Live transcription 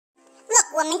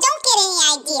woman, don't get any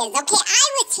ideas, okay? I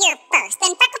was here first.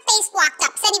 Then Freckleface walked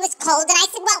up, said he was cold, and I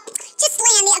said, well, just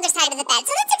lay on the other side of the bed.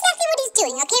 So that's exactly what he's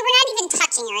doing, okay? We're not even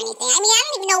touching or anything. I mean, I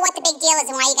don't even know what the big deal is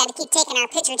and why you gotta keep taking our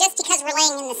picture just because we're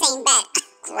laying in the same bed.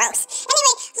 Gross.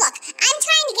 Anyway, look, I'm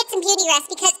trying to get some beauty rest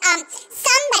because,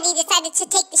 somebody decided to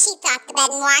take the sheets off the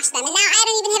bed and wash them, and now I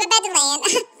don't even have a bed to lay in.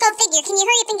 Go figure. Can you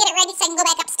hurry up and get it ready so I can go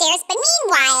back upstairs? But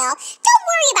meanwhile, don't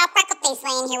worry about Freckleface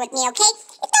laying here with me, okay?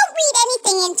 Don't read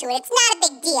anything into it. It's not a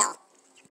big deal.